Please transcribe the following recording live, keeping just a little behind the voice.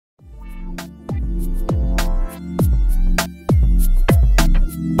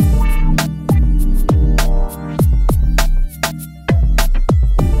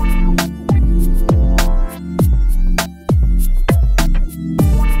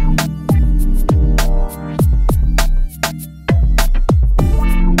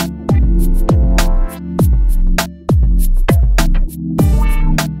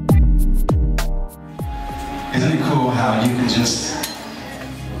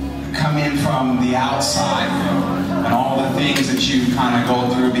come in from the outside and all the things that you kind of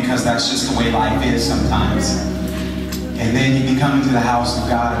go through, because that's just the way life is sometimes. And then you can come into the house of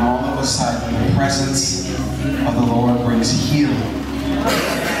God, and all of a sudden the presence of the Lord brings healing.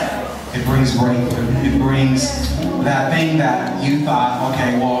 It brings breakthrough. It brings that thing that you thought,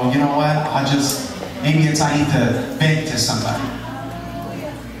 okay, well, you know what? Maybe it's I need to vent to somebody.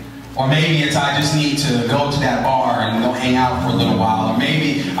 Or maybe it's I just need to go to that bar and go hang out for a little while. Or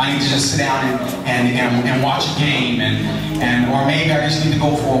maybe I need to just sit down and watch a game. Or maybe I just need to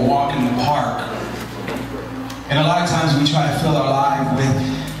go for a walk in the park. And a lot of times we try to fill our life with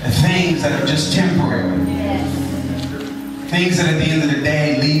things that are just temporary. Things that at the end of the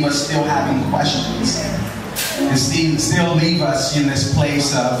day leave us still having questions. And still leave us in this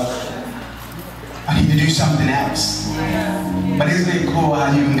place of, I need to do something else. But isn't it cool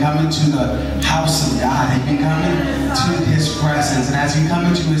how you can come into the house of God? You can come into His presence. And as you come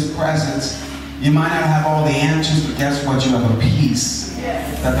into His presence, you might not have all the answers, but guess what? You have a peace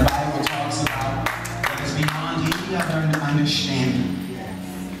that the Bible talks about that is beyond any other understanding.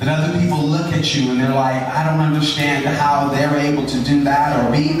 That other people look at you and they're like, I don't understand how they're able to do that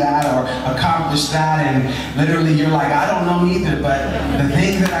or be that or accomplish that. And literally you're like, I don't know either, but the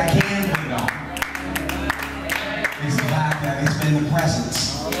thing that I can put it on is the fact that it's been the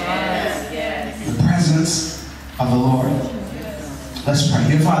presence. The presence of the Lord. Let's pray.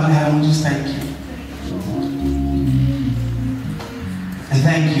 Dear Father in heaven, we just thank you. I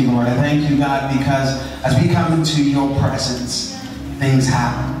thank you, Lord. I thank you, God, because as we come into your presence, things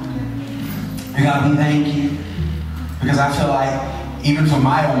happen. And God, we thank you because I feel like, even for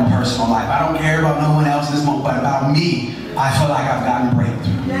my own personal life, I don't care about no one else's moment, but about me, I feel like I've gotten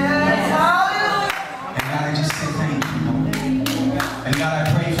breakthrough. Yes. And God, I just say thank you, Lord. And God,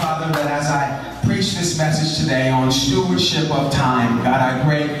 I pray, Father, that as I preach this message today on stewardship of time, God, I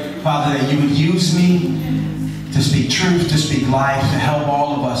pray, Father, that you would use me to speak truth, to speak life, to help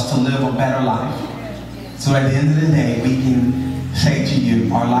all of us to live a better life. So at the end of the day, we can say to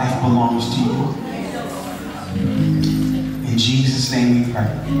you, our life belongs to you. In Jesus' name we pray.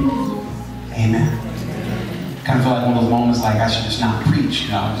 Amen. Kind of feel like one of those moments like I should just not preach, you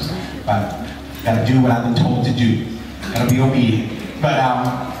know. But gotta do what I've been told to do. Gotta be obedient. But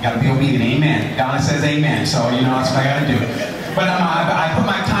gotta be obedient. Amen. Donna says amen. So you know that's what I gotta do. But I put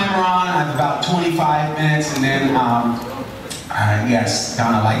my timer on at about 25 minutes, and then yes,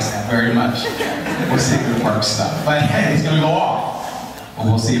 Donna likes that very much. We'll see if it works stuff. But hey, it's going to go off. But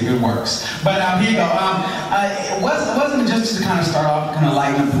we'll see if it works. But here you go. Wasn't it just to kind of start off, kind of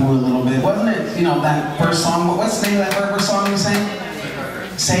lighten up the mood a little bit? Wasn't it, you know, that first song? What's the name of that first song you sang?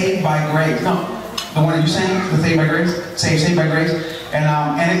 Saved by Grace. No, the one that you sang? The Saved by Grace? Saved by Grace.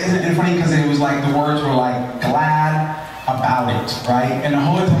 And it's funny because it was like the words were like glad about it, right? And the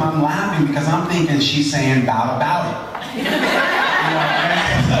whole time I'm laughing because I'm thinking she's saying about it. You know,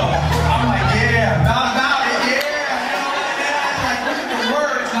 and so I'm like, yeah, about it, yeah. I was like, look at the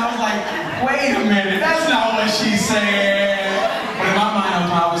words, and I was like, wait a minute, that's not what she's saying. But in my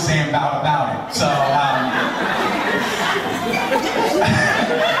mind, I was saying about it. So,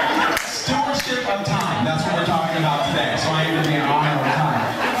 stewardship of time. That's what we're talking about today. So I ain't being on over time.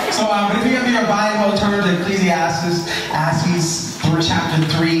 So, but if you have your Bible, turn to Ecclesiastes, chapter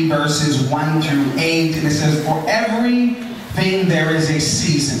 3, verses 1 through 8, and it says, for everything there is a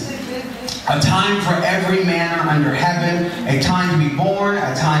season, a time for every manner under heaven, a time to be born,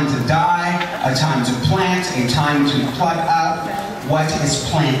 a time to die, a time to plant, a time to pluck up what is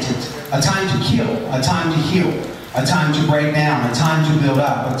planted, a time to kill, a time to heal, a time to break down, a time to build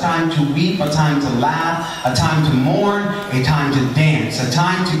up, a time to weep, a time to laugh, a time to mourn, a time to dance, a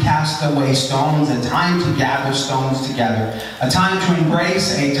time to cast away stones, a time to gather stones together, a time to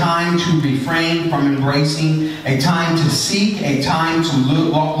embrace, a time to refrain from embracing, a time to seek, a time to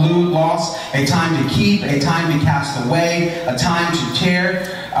lose loss, a time to keep, a time to cast away, a time to tear,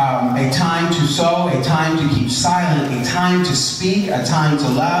 a time to sow, a time to keep silent, a time to speak, a time to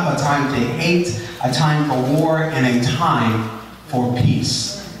love, a time to hate, a time for war, and a time for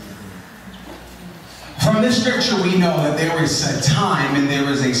peace. From this scripture we know that there is a time and there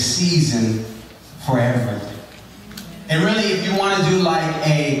is a season for everything. And really, if you want to do like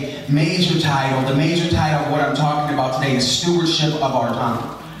a major title, the major title of what I'm talking about today is stewardship of our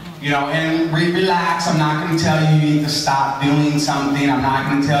time. You know, and relax. I'm not going to tell you you need to stop doing something. I'm not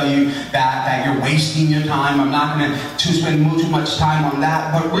going to tell you that you're wasting your time. I'm not going to spend too much time on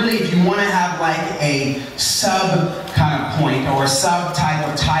that. But really, if you want to have like a sub kind of point or a sub type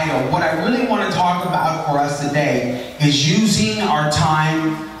of title, what I really want to talk about for us today is using our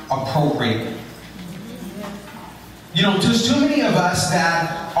time appropriately. You know, there's too many of us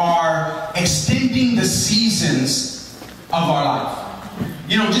that are extending the seasons of our life.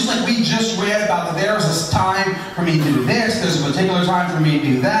 You know, just like we just read about that there's a time for me to do this, there's a particular time for me to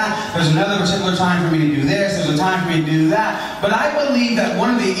do that, there's another particular time for me to do this, there's a time for me to do that. But I believe that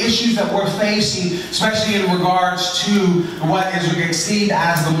one of the issues that we're facing, especially in regards to what is conceived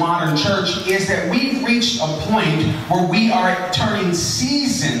as the modern church, is that we've reached a point where we are turning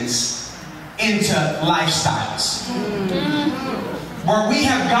seasons into lifestyles. Where we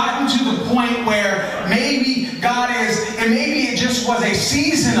have gotten to the point where maybe God is, and maybe it just was a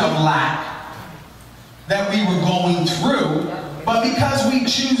season of lack that we were going through, but because we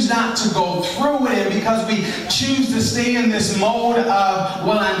choose not to go through it, and because we choose to stay in this mode of,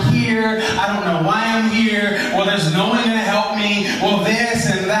 well, I'm here, I don't know why I'm here, well, there's no one going to help me, well, this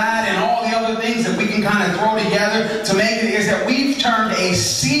and that, and all the other things that we can kind of throw together to make it, is that we've turned a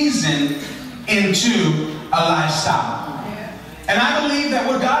season into a lifestyle. And I believe that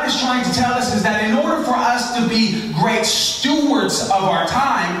what God is trying to tell us is that in order for us to be great stewards of our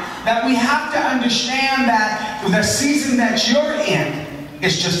time, that we have to understand that the season that you're in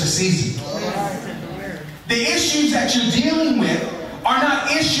is just a season. The issues that you're dealing with are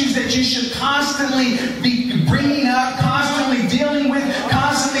not issues that you should constantly be bringing up, constantly dealing with,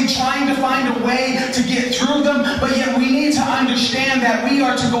 constantly trying to find a way to get through them. But yet we need to understand that we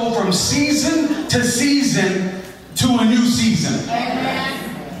are to go from season to season to a new season.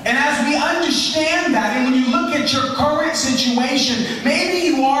 Amen. And as we understand that, and when you look at your current situation, maybe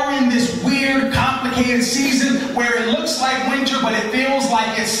you are in this weird, complicated season where it looks like winter, but it feels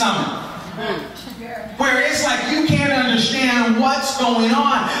like it's summer. Where it's like you can't understand what's going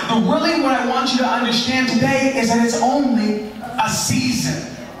on. But really what I want you to understand today is that it's only a season.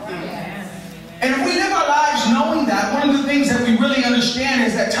 And if we live our lives knowing that, one of the things that we really understand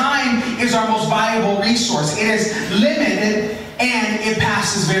is that time is our most valuable resource. It is limited and it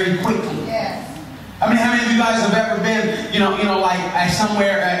passes very quickly. Yes. I mean, how many of you guys have ever been, like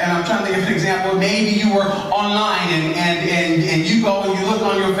somewhere, and I'm trying to think of an example, maybe you were online and you go and you look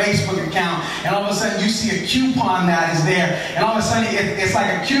on your Facebook account and all of a sudden you see a coupon that is there, and all of a sudden it's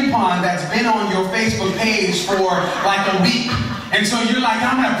like a coupon that's been on your Facebook page for like a week. And so you're like,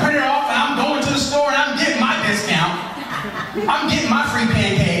 I'm going to print it off and I'm going to the store and I'm getting my discount. I'm getting my free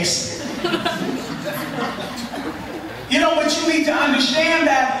pancakes. You know, but you need to understand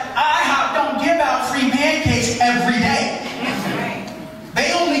that IHOP don't give out free pancakes every day.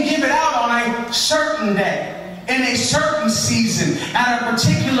 They only give it out on a certain day, in a certain season, at a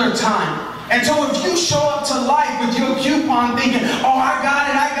particular time. And so if you show up to life with your coupon thinking, oh, I got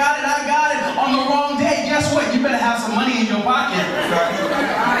it, on the wrong day, guess what? You better have some money in your pocket.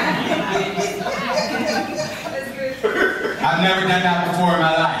 I've never done that before in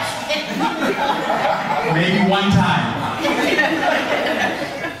my life. Maybe one time.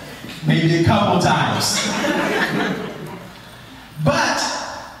 Maybe a couple times. But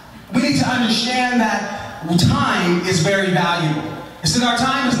we need to understand that time is very valuable. It said our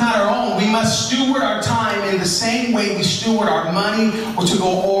time is not our own. We must steward our time in the same way we steward our money, or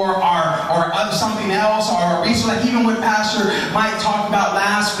other something else, or a resource. Like even what Pastor Mike talked about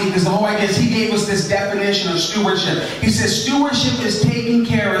last week, is the whole idea. He gave us this definition of stewardship. He says stewardship is taking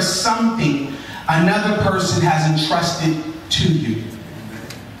care of something another person has entrusted to you.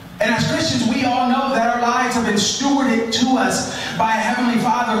 And as Christians, we all know that our lives have been stewarded to us by a Heavenly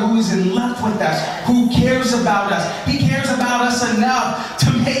Father who is in love with us, who cares about us. He cares about us enough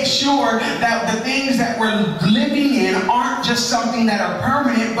to make sure that the things that we're living in aren't just something that are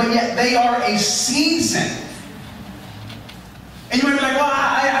permanent, but yet they are a season. And you might be like, well,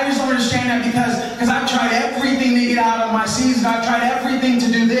 I just don't understand that because I've tried everything to get out of my season. I've tried everything to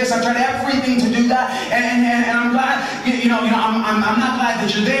do this. I've tried everything to do that. And I'm glad, I'm not glad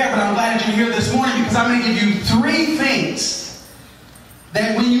that you're there, but I'm glad that you're here this morning, because I'm going to give you 3 things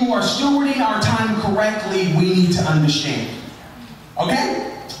that when you are stewarding our time correctly, we need to understand.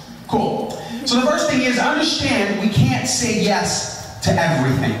 Okay? Cool. So the first thing is, understand we can't say yes to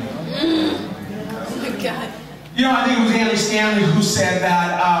everything. Oh my God. You know, I think it was Andy Stanley who said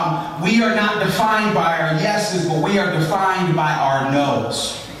that we are not defined by our yeses, but we are defined by our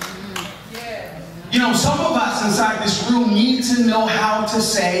nos. You know, some of us inside this room need to know how to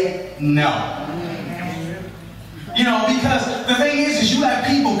say no. You know, because the thing is you have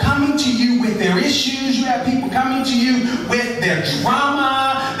people coming to you with their issues. You have people coming to you with their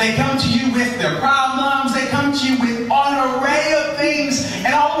drama. They come to you with their problems. They come to you with an array of things.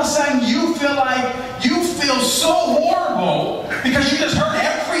 And all of a sudden you feel so horrible because you just heard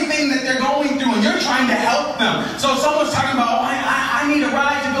everything that they're going through and you're trying to help them. So someone's talking about, oh, I need a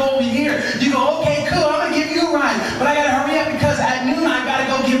ride to go over here. You go, okay, cool, I'm going to give you a ride. But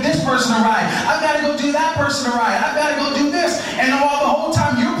person a ride. I've got to go do that person a ride. I've got to go do this. And all the whole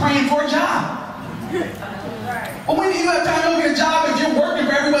time you're praying for a job. Well, when do you have time to get a job if you're working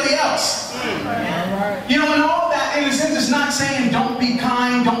for everybody else? You know, and all that, in a sense, is not saying don't be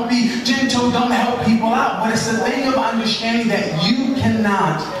kind, don't be gentle, don't help people out. But it's the thing of understanding that you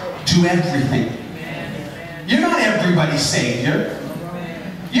cannot do everything. You're not everybody's savior.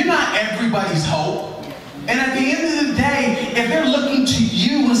 You're not everybody's hope. And at the end of the day, if they're looking to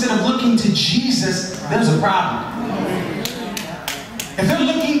you instead of looking to Jesus, there's a problem. If they're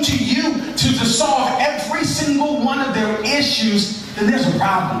looking to you to solve every single one of their issues, then there's a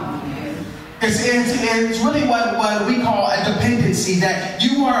problem. It's really what we call a dependency, that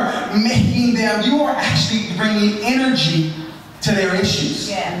you are making them, you are actually bringing energy to their issues.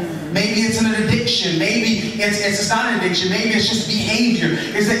 Yeah. Maybe it's an addiction, maybe it's not an addiction, maybe it's just behavior.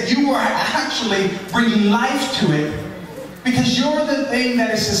 Is that you are actually bringing life to it because you're the thing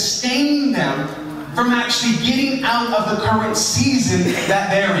that is sustaining them from actually getting out of the current season that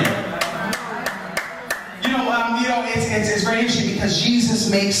they're in. It's very interesting because Jesus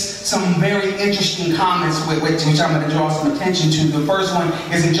makes some very interesting comments which I'm going to draw some attention to. The first one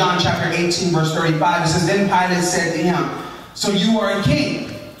is in John chapter 18, verse 35. It says, "Then Pilate said to him, 'So you are a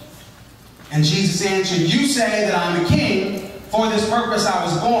king?' And Jesus answered, 'You say that I'm a king. For this purpose I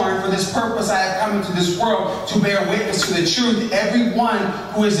was born. For this purpose I have come into this world, to bear witness to the truth. Everyone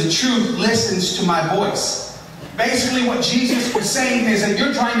who is the truth listens to my voice.'" Basically what Jesus was saying is that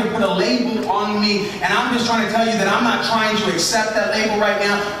you're trying to put a label on me, and I'm just trying to tell you that I'm not trying to accept that label right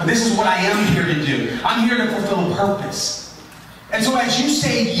now, but this is what I am here to do. I'm here to fulfill a purpose. And so as you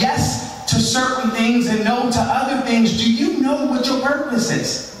say yes to certain things and no to other things, do you know what your purpose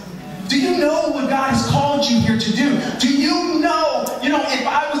is? Do you know what God has called you here to do? Do you know, if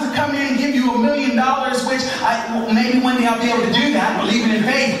I was to come in and give you $1 million, which maybe one day I'll be able to do that, believing in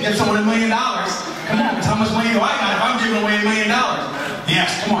faith, give someone $1 million. Come on, because how much money do I got if I'm giving away $1 million? Yes,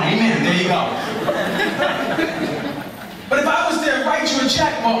 come on, amen, there you go. But if I was to write you a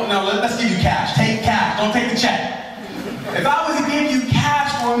check, well, no, let's give you cash. Take cash, don't take the check. If I was to give you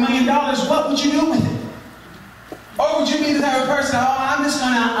cash for $1 million, what would you do with it? Or would you be the type of person, I'm just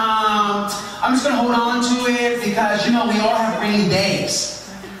gonna hold on to it because, we all have rainy days?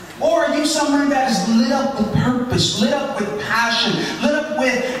 Or are you someone that is lit up with purpose, lit up with passion, lit up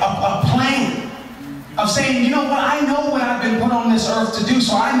with a plan of saying, you know what, I know what I've been put on this earth to do,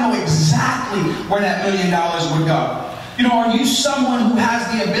 so I know exactly where that $1 million would go. Are you someone who has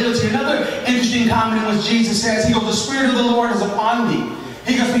the ability? Another interesting comment was Jesus says, he goes, "The Spirit of the Lord is upon me."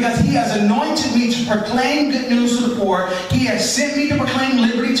 He goes, "Because he has anointed me to proclaim good news to the poor. He has sent me to proclaim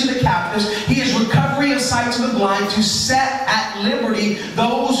liberty to the captives. He is recovery of sight to the blind, to set at liberty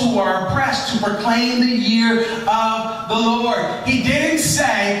those who are oppressed, to proclaim the year of the Lord." He didn't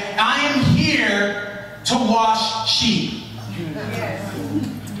say, "I am here to wash sheep."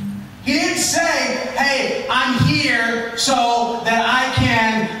 He didn't say, "Hey, I'm here so that I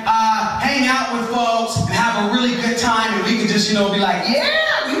can hang out with folks and have a really good time and we can just, be like,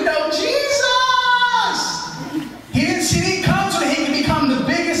 yeah, we know Jesus." He didn't come so that he could become the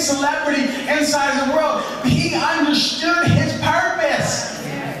biggest celebrity inside of the world. He understood his purpose.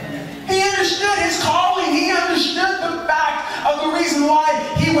 He understood his calling. He understood the fact of the reason why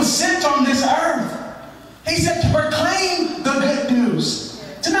he was sent on this earth. He said to proclaim the good news.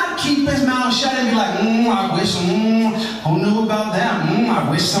 To not keep his mouth shut and be like, I wish, who knew about that? I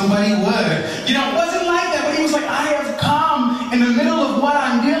wish somebody would. It wasn't like that, but he was like, I have come in the middle of what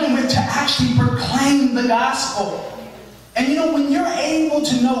I'm dealing with to actually proclaim the gospel. And when you're able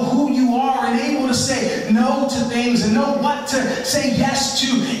to know who you are and able to say no to things and know what to say yes to,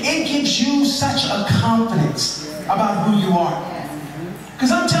 it gives you such a confidence about who you are.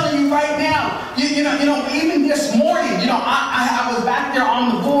 Because I'm telling you right now, even this morning, I was back there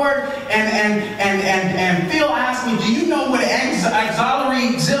on the board and Phil asked me, "Do you know what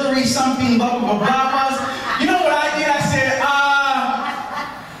auxiliary something blah blah blah was?" You know what I did? I said,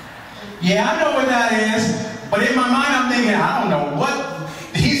 yeah, I know what that is. But in my mind, I'm thinking, I don't know what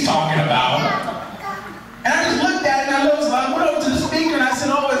he's talking about. And I just looked at it and I went over to the speaker and I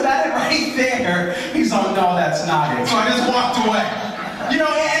said, "Oh, is that it right there?" He's like, "No, that's not it." So I just walked away.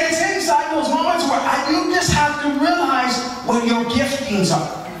 And it's inside those moments where you just have to realize what your giftings are,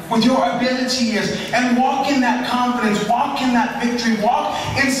 what your ability is, and walk in that confidence, walk in that victory, walk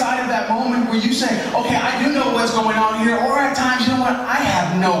inside of that moment where you say, okay, I do know what's going on here, or at times, you know what, I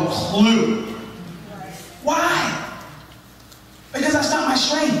have no clue. Why? Because that's not my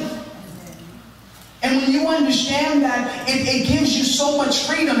strength. And when you understand that, it gives you so much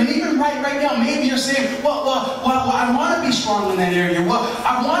freedom. And even right now, maybe you're saying, well, I want to be strong in that area. Well,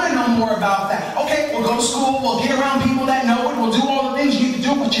 I want to know more about that. Okay, we'll go to school, we'll get around people that know it, we'll do all the things you need to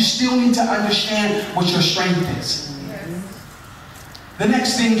do, but you still need to understand what your strength is. The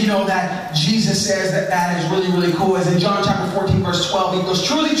next thing, that Jesus says that is really, really cool is in John chapter 14, verse 12, he goes,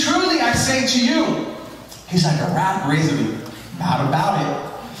 truly, truly, I say to you. He's like a rapper, isn't he? About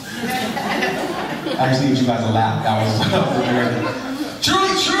it. I just need you guys to laugh. That was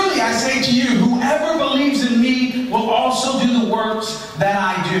truly, truly, I say to you, whoever believes in me will also do the works that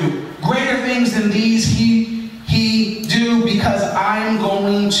I do. Greater things than these he do, because I'm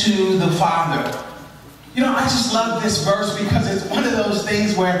going to the Father. I just love this verse because it's one of those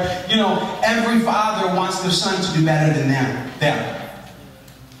things where, every father wants their son to do better than them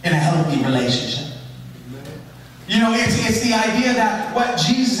in a healthy relationship. It's the idea that what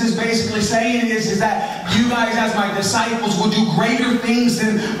Jesus is basically saying is that you guys as my disciples will do greater things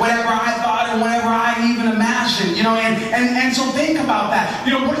than whatever I thought and whatever I even imagined. And so think about that.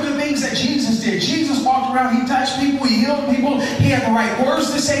 What are the things that Jesus did? Jesus walked around, he touched people, he healed people, he had the right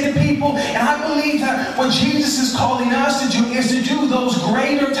words to say to people. And I believe that what Jesus is calling us to do is to do those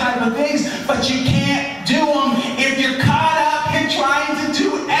greater type of things, but you can't do them if you're caught up in trying to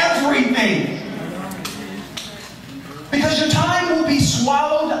do everything. Because your time will be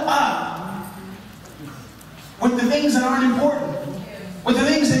swallowed up with the things that aren't important, with the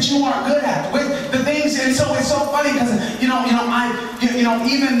things that you aren't good at, with the things. And so it's so funny because even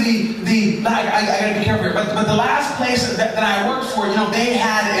I gotta be careful here. But the last place that I worked for, they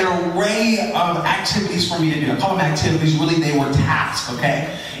had an array of activities for me to do. I call them activities. Really, they were tasks.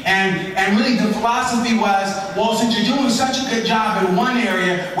 Okay. And really the philosophy was, well, since you're doing such a good job in one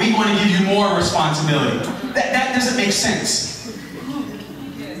area, we want to give you more responsibility. That doesn't make sense.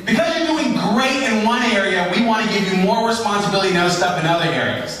 Because you're doing great in one area, we want to give you more responsibility and other stuff in other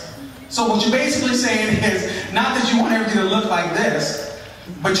areas. So what you're basically saying is, not that you want everything to look like this,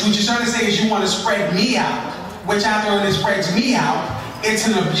 but what you're trying to say is you want to spread me out, which after it spreads me out, it's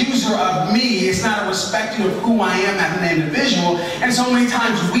an abuser of me. It's not a respecting of who I am as an individual. And so many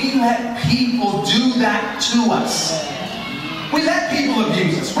times we let people do that to us. We let people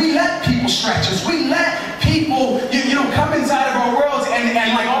abuse us. We let people stretch us. We let people, come inside of our worlds and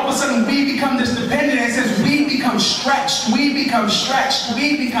like all of a sudden we become this dependent. It says we become stretched. We become stretched.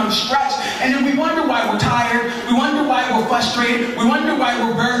 We become stretched. And then we wonder why we're tired. We wonder why we're frustrated. We wonder why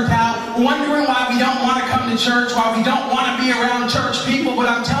we're burnt out. We're wondering why we don't want to come to church, why we don't want to be around church people. But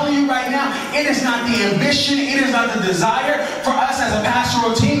I'm telling you right now, it is not the ambition, it is not the desire for us as a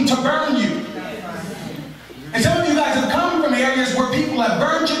pastoral team to burn you. And some of you guys have come from areas where people have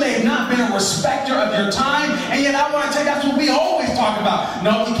burned you. They have not been a respecter of your time. And yet I want to tell you, that's what we always talk about.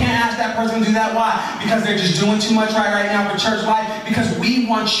 No, you can't ask that person to do that. Why? Because they're just doing too much right now for church life. Because we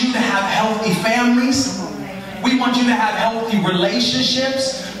want you to have healthy families. We want you to have healthy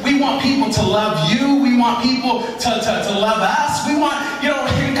relationships. We want people to love you. We want people to love us. We want,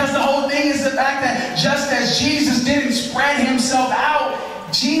 because the whole thing is the fact that just as Jesus didn't spread himself out,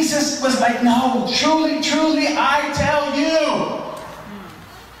 Jesus was like, no, truly, truly, I tell you,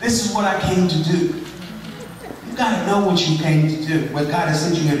 this is what I came to do. You got to know what you came to do, what God has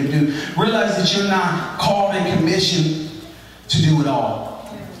sent you here to do. Realize that you're not called and commissioned to do it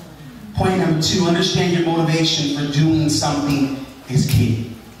all. Point number 2, understand your motivation for doing something is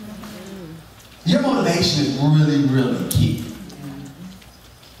key. Your motivation is really, really key.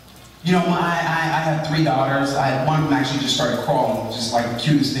 I have 3 daughters. One of them actually just started crawling, which is like the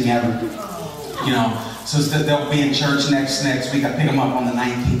cutest thing ever. So they'll be in church next week. I pick them up on the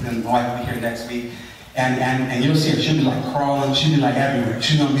 19th, and my wife will be here next week. And you'll see her. She'll be like crawling. She'll be like everywhere.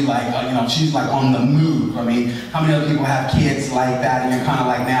 She's gonna be like, she's like on the move. I mean, how many other people have kids like that? And you're kind of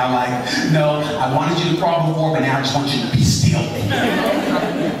like now, like, no, I wanted you to crawl before, but now I just want you to be still.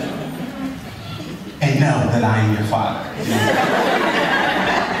 And know that I am your Father.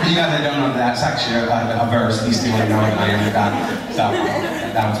 You guys that don't know that's actually a verse. Be still and know that I am your God. So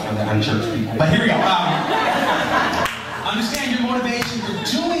that was for the unchurched people. But here we go. Understand your motivation for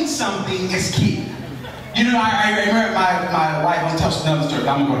doing something is key. I remember my wife. I'll tell another story.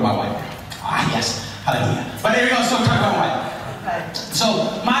 I'm gonna go to my wife. Yes, hallelujah. But there you go. So I'm talking about my wife. So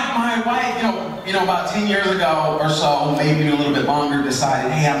my wife, about 10 years ago or so, maybe a little bit longer,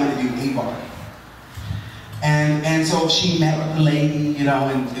 decided, hey, I'm gonna do E-bar. And so she met with the lady,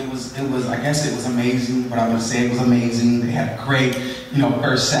 and it was I guess it was amazing, but I'm gonna say it was amazing. They had a great,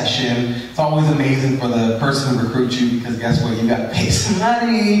 first session. It's always amazing for the person who recruits you because guess what? You gotta pay some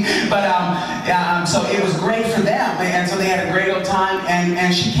money. But so it was great for them, and so they had a great old time.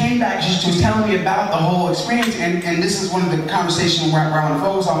 And she came back. She was telling me about the whole experience, and this is one of the conversations we're on the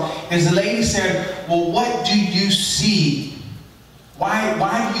focus on. Is the lady said, "Well, what do you see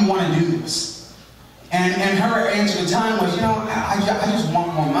Why do you want to do this? And her answer at the time was, I just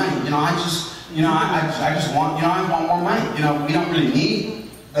want more money. I just want, I want more money. We don't really need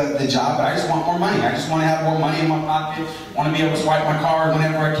the job, but I just want more money. I just want to have more money in my pocket. Want to be able to swipe my card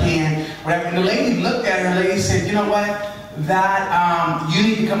whenever I can. Whatever. And the lady looked at her, and the lady said, you know what? That you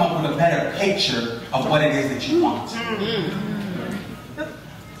need to come up with a better picture of what it is that you want.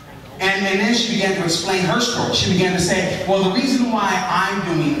 And then she began to explain her story. She began to say, well, the reason why I'm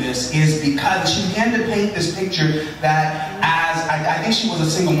doing this is because she began to paint this picture that I think she was a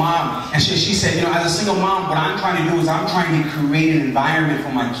single mom. And she said, as a single mom, what I'm trying to do is I'm trying to create an environment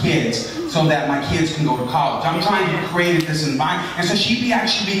for my kids so that my kids can go to college. I'm trying to create this environment. And so she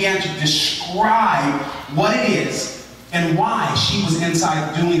actually began to describe what it is and why she was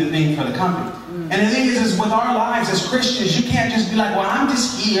inside doing the thing for the company. And the thing is with our lives as Christians, you can't just be like, well, I'm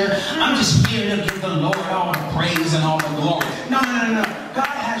just here to give the Lord all the praise and all the glory. No. God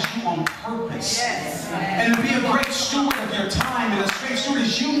has you on purpose. Yes. And to be a great steward of your time and a great steward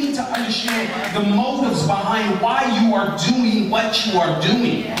is you need to understand the motives behind why you are doing what you are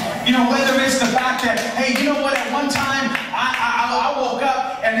doing. Whether it's the fact that, hey, at one time I woke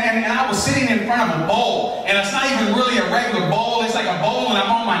up and I was sitting in front of a bowl, and it's not even really a regular bowl, it's like a bowl and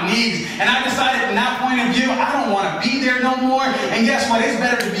I'm on my knees, and I decided from that point of view, I don't want to be there no more, and guess what, it's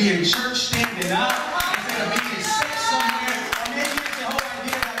better to be in church standing up instead of being sick somewhere. Or maybe it's the whole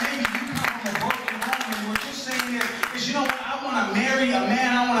idea that maybe you come from a broken home and what you're saying is I want to marry a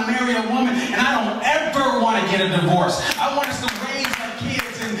man, I want to marry a woman, and I don't ever want to get a divorce. I want us to raise our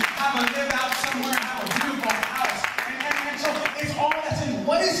kids and have a live out somewhere and have a beautiful house. And so it's all that's in.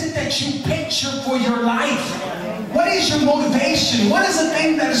 What is it that you picture for your life? What is your motivation? What is the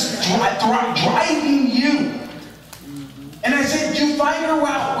thing that is driving you? And I said,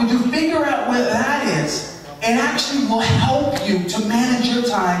 when you figure out what that is, it actually will help you to manage your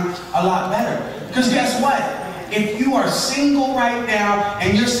time a lot better. Because guess what? If you are single right now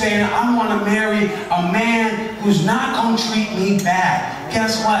and you're saying, I want to marry a man who's not going to treat me bad,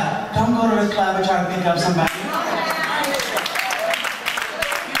 guess what? Don't go to the club and try to pick up somebody.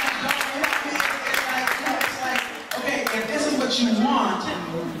 Okay, if this is what you want,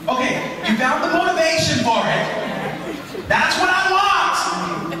 okay, you found the motivation for it. That's what I want.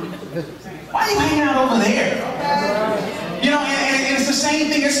 Why are you hanging out over there? And it's the same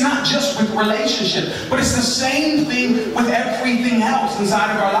thing. It's not just with relationships, but it's the same thing with everything else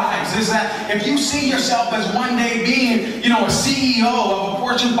inside of our lives. Is that if you see yourself as one day being, a CEO of a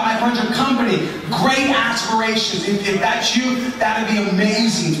Fortune 500 company, great aspirations. If that's you, that'd be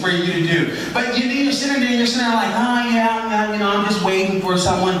amazing for you to do. But you're sitting there like, I'm just waiting for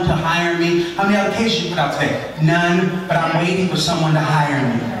someone to hire me. How many applications you put out today? None, but I'm waiting for someone to hire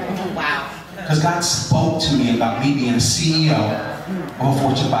me. Wow. Because God spoke to me about me being a CEO of a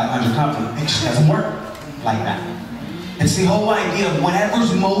Fortune 500 company. It just doesn't work like that. It's the whole idea of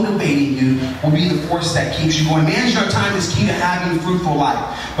whatever's motivating you will be the force that keeps you going. Managing your time is key to having a fruitful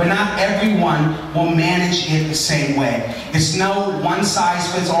life. But not everyone will manage it the same way. It's no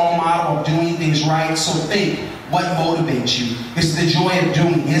one-size-fits-all model of doing things right. So think, what motivates you? Is it the joy of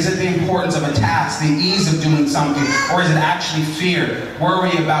doing? Is it the importance of a task, the ease of doing something? Or is it actually fear,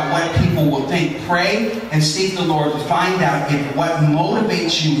 worry about what people will think? Pray and seek the Lord to find out if what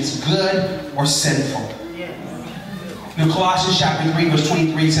motivates you is good or sinful. Colossians chapter 3 verse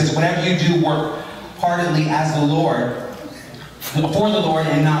 23 says, whatever you do, work heartily as the Lord, for the Lord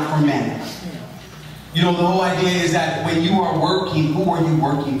and not for men. The whole idea is that when you are working, who are you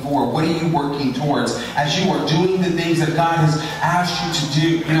working for? What are you working towards? As you are doing the things that God has asked you to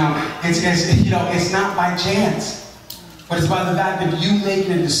do, it's not by chance, but it's by the fact that you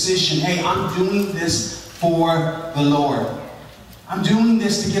making a decision. Hey, I'm doing this for the Lord. I'm doing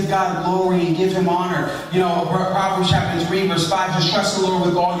this to give God glory and give Him honor. Proverbs chapter 3 verse 5 says, trust the Lord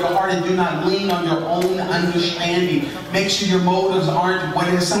with all your heart and do not lean on your own understanding. Make sure your motives aren't what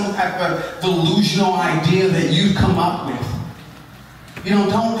is some type of delusional idea that you've come up with.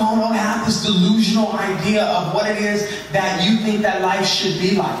 Don't have this delusional idea of what it is that you think that life should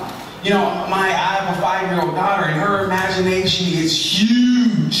be like. I have a 5-year-old daughter, and her imagination is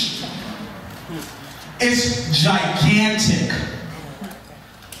huge. It's gigantic.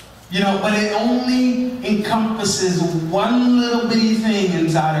 But it only encompasses one little bitty thing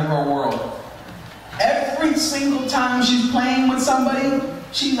inside of her world. Every single time she's playing with somebody,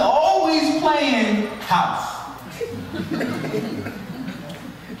 she's always playing house. The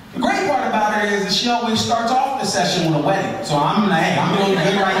great part about her is that she always starts off the session with a wedding. So I'm doing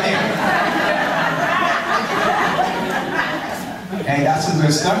good right there. Hey, that's some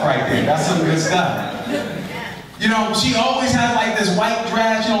good stuff right there. That's some good stuff. You know, she always has like this white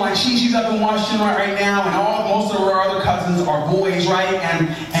dress, you know, like she's up in Washington right now, and most of her other cousins are boys, right?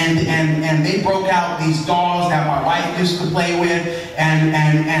 And they broke out these dolls that my wife used to play with,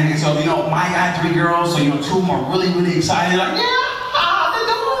 and so, you know, I got 3 girls, so, you know, 2 of them are really, really excited, like, yeah, the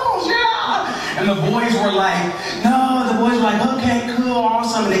dolls, yeah. And the boys were like, no, the boys were like, okay, cool,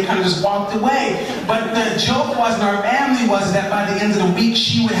 awesome, and they kind of just walked away. But the joke was in our family was that by the end of the week,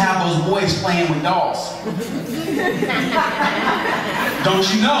 she would have those boys playing with dolls. Don't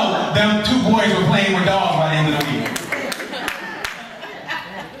you know, them 2 boys were playing with dolls by the end of the week.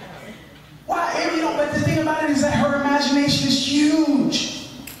 Why? You know, but the thing about it is that her imagination is huge.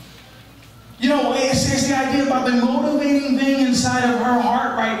 You know, it's the idea about the motivating thing inside of her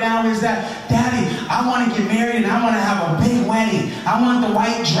heart right now is that, Daddy, I want to get married and I want to have a big wedding. I want the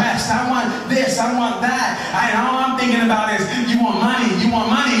white dress. I want this. I want that. And all I'm thinking about is, you want money. You want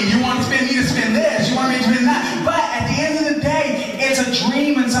money. You want me to spend this. You want me to spend that. But at the end of the day, it's a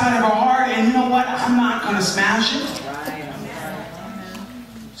dream inside of her heart. And you know what? I'm not going to smash it.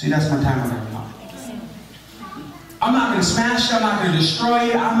 See, that's my time with her. I'm not going to smash it, I'm not going to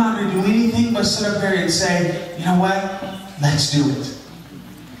destroy it, I'm not going to do anything but sit up there and say, you know what, let's do it.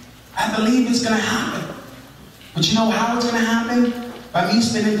 I believe it's going to happen. But you know how it's going to happen? By me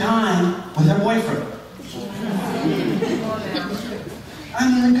spending time with her boyfriend. I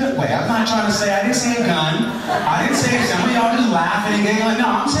mean, in a good way. I'm not trying to say, I didn't say a gun. I didn't say some of y'all just laughing and getting like, no,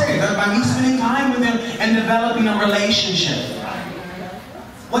 I'm serious. By me spending time with him and developing a relationship.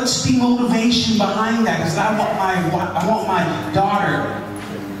 What's the motivation behind that? Because I want my daughter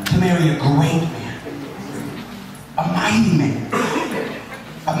to marry a great man, a mighty man,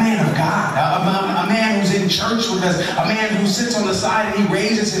 a man of God, a man who's in church with us, a man who sits on the side and he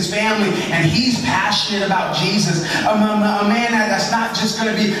raises his family and he's passionate about Jesus, a man that's not just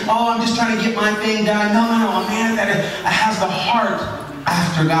going to be, oh, I'm just trying to get my thing done. No, a man that has the heart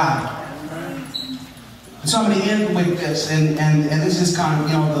after God. So I'm going to end with this, and this is kind of,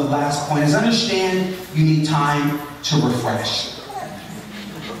 you know, the last point, is understand you need time to refresh.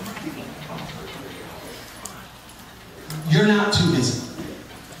 You're not too busy.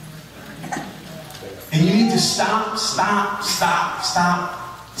 And you need to stop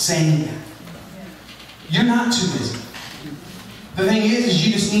saying that. You're not too busy. The thing is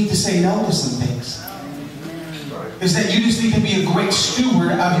you just need to say no to some things. Is that you just need to be a great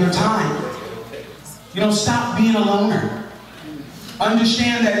steward of your time. You know, stop being a loner.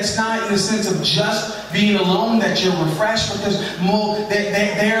 Understand that it's not in the sense of just being alone that you're refreshed, because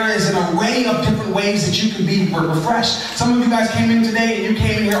there is an array of different ways that you can be refreshed. Some of you guys came in today and you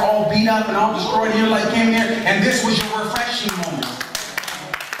came in here all beat up and all destroyed here, like came in here, and this was your refreshing moment.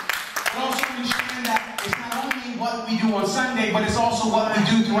 But also understand that it's not only what we do on Sunday, but it's also what we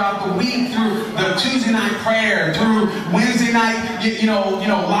do throughout the week, through the Tuesday night prayer, through Wednesday night, you know,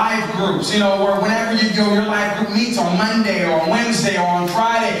 live groups, you know, or whenever your live group meets on Monday or on Wednesday or on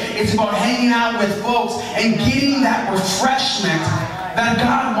Friday. It's about hanging out with folks and getting that refreshment that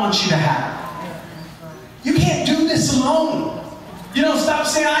God wants you to have. You can't do this alone. You know, stop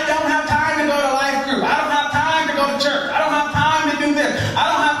saying, I don't have time to go to life group. I don't have time to go to church. I don't have time to do this.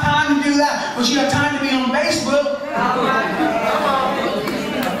 I don't have time to do that. But you have time to be on Facebook.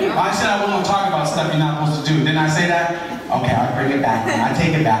 I said I won't talk about stuff you're not supposed to do. Didn't I say that? Okay, I bring it back. I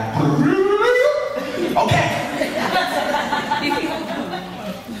take it back. Okay.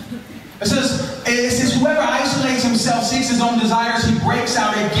 It says, whoever isolates himself, seeks his own desires, he breaks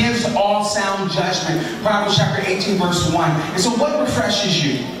out against all sound judgment. Proverbs chapter 18, verse 1. And so what refreshes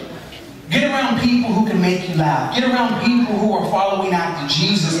you? Get around people who can make you laugh. Get around people who are following after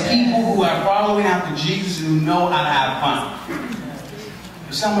Jesus. People who are following after Jesus and who know how to have fun.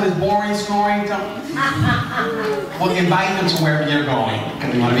 If someone is boring, snoring, well, invite them to wherever you're going.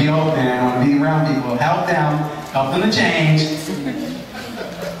 Because you want to be open and want to be around people. Help them. Help them to change.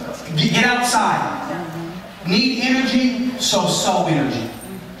 Get outside. Need energy, so energy.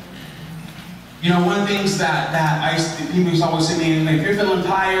 You know, one of the things that people used to always say to me, if you're feeling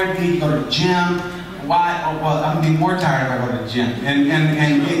tired, you need to go to the gym. Why? Oh, well, I'm going to be more tired if I go to the gym. And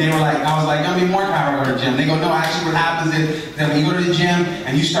they were like, I was like, I'm going to be more tired if I go to the gym. They go, no, actually what happens is that when you go to the gym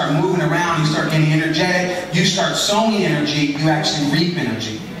and you start moving around, you start getting energetic, you start sowing energy, you actually reap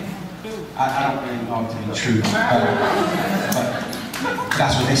energy. I don't really know it to be true, but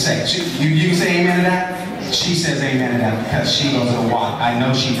that's what they say. You can say amen to that? She says amen to that because she goes to the walk. I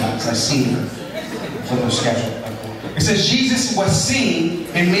know she does. I've seen her with her schedule. It says Jesus was seen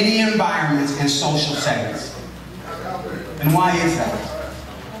in many environments and social settings. And why is that?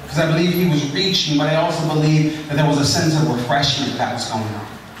 Because I believe he was reaching, but I also believe that there was a sense of refreshment that was going on.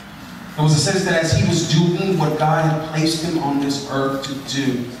 There was a sense that as he was doing what God had placed him on this earth to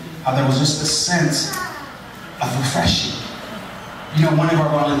do, how there was just a sense of refreshing. You know, one of our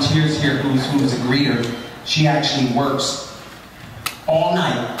volunteers here who's a greeter, she actually works all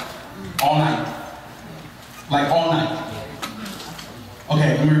night. All night. Like all night.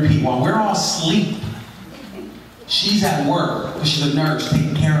 Okay, let me repeat. While we're all asleep, she's at work, but she's a nurse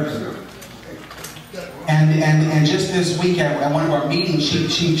taking care of you. And just this week at one of our meetings,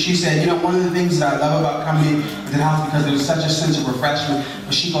 she said, you know, one of the things that I love about coming into the house, because there's such a sense of refreshment,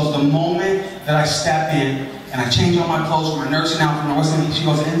 but she goes, the moment that I step in and I change all my clothes from my nursing outfit and what's in, she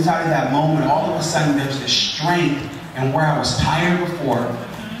goes, inside of that moment, all of a sudden there's this strength, and where I was tired before,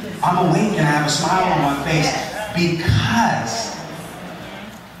 I'm awake and I have a smile on my face because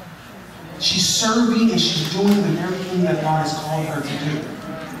she's serving and she's doing the very thing that God has called her to do.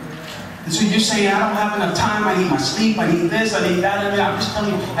 And so you're saying, I don't have enough time, I need my sleep, I need this, I need that, I'm just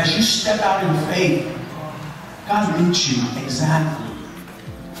telling you, as you step out in faith, God meets you exactly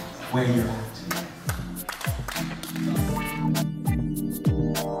where you're at.